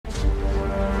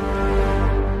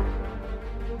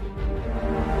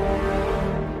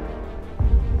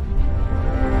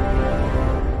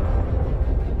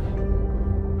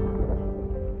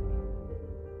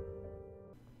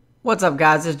What's up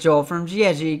guys, it's Joel from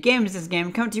GSG Games. This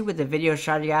game coming to you with a video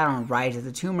strategy guide on Rise of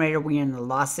the Tomb Raider. We're in the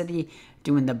Lost City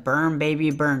doing the Burn Baby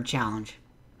Burn challenge.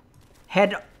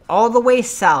 Head all the way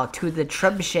south to the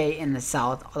trebuchet in the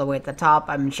south, all the way at the top.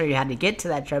 I'm sure you had to get to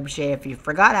that trebuchet if you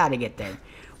forgot how to get there.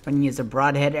 We're going to use the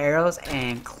broadhead arrows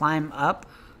and climb up.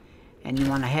 And you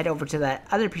want to head over to that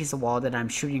other piece of wall that I'm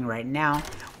shooting right now.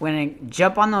 We're going to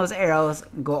jump on those arrows,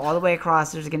 go all the way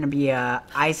across. There's going to be a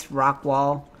ice rock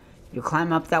wall. You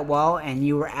climb up that wall and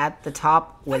you are at the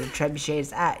top where the trebuchet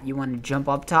is at. You want to jump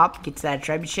up top, get to that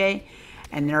trebuchet,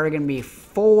 and there are going to be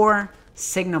 4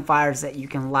 signal fires that you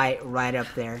can light right up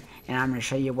there. And I'm going to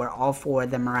show you where all 4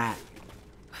 of them are at.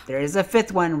 There is a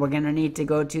 5th one. We're going to need to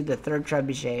go to the 3rd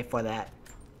trebuchet for that.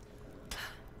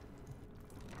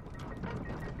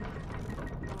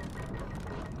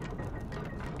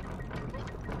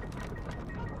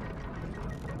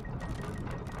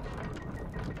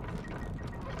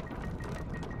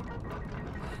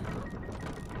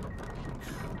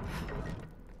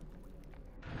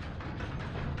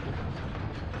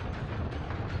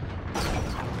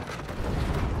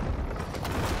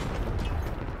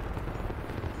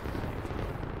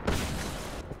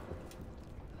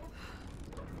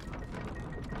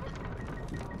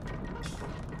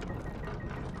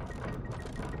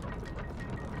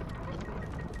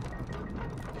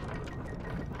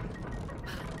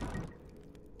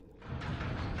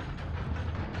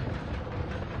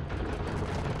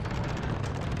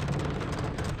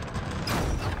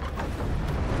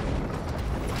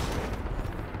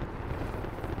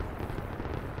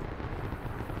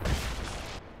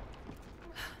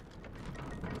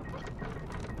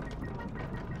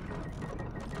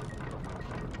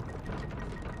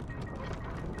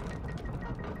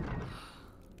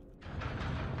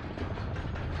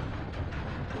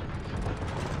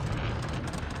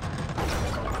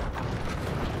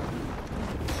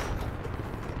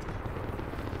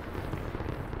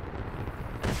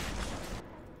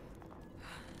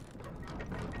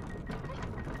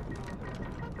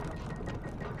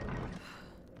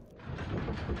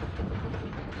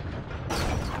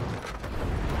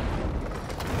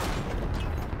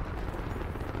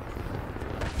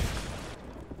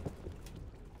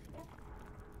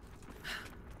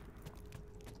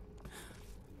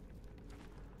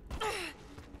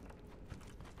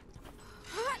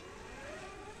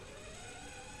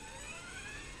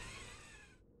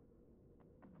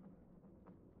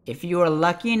 If you are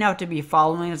lucky enough to be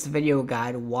following this video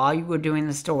guide while you were doing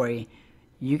the story,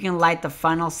 you can light the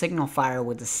final signal fire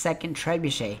with the 2nd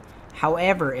trebuchet.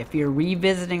 However, if you're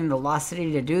revisiting the Lost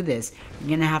City to do this, you're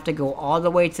going to have to go all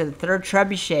the way to the 3rd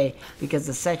trebuchet because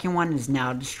the 2nd one is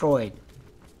now destroyed.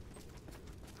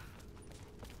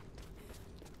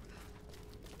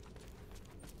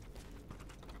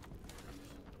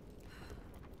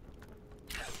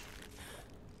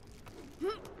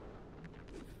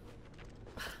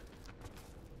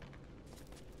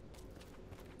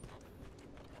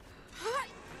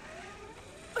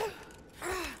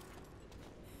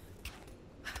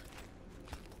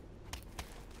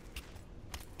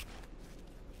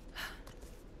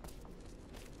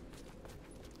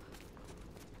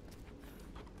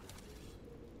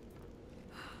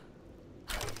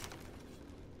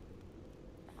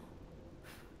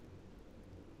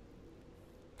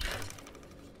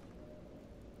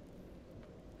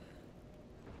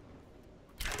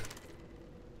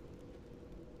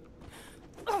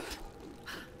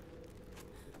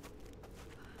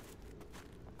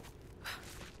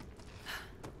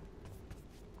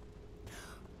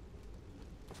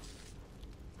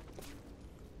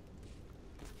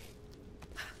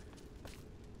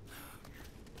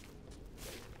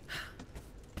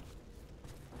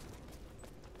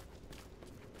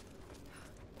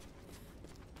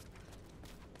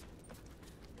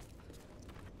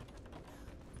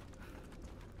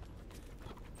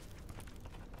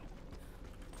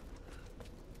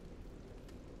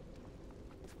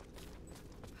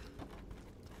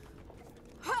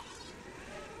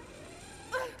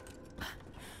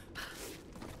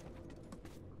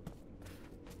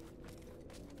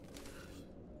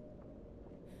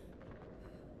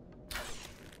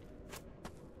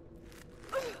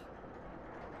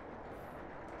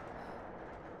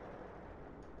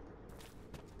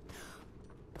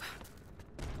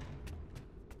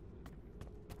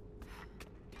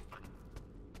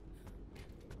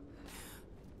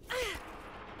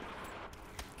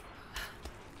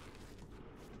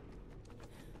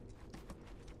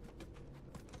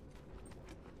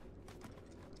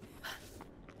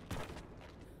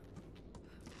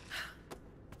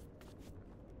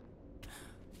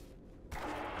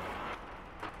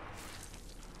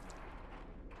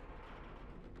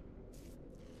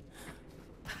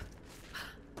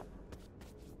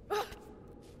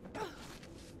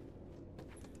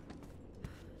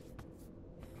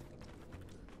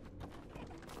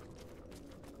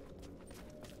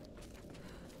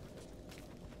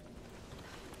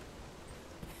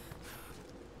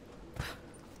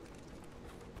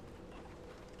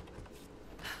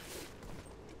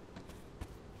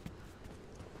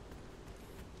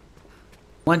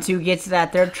 Once you get to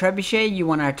that third trebuchet, you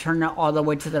want to turn it all the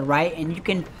way to the right, and you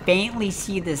can faintly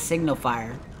see the signal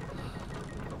fire.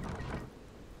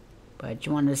 But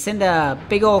you want to send a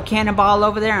big old cannonball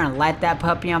over there and light that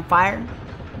puppy on fire.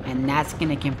 And that's going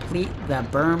to complete the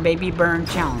Burn Baby Burn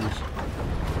challenge.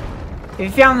 If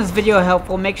you found this video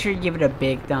helpful, make sure you give it a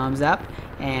big thumbs up.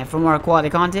 And for more quality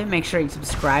content, make sure you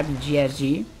subscribe to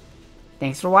GSG.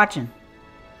 Thanks for watching.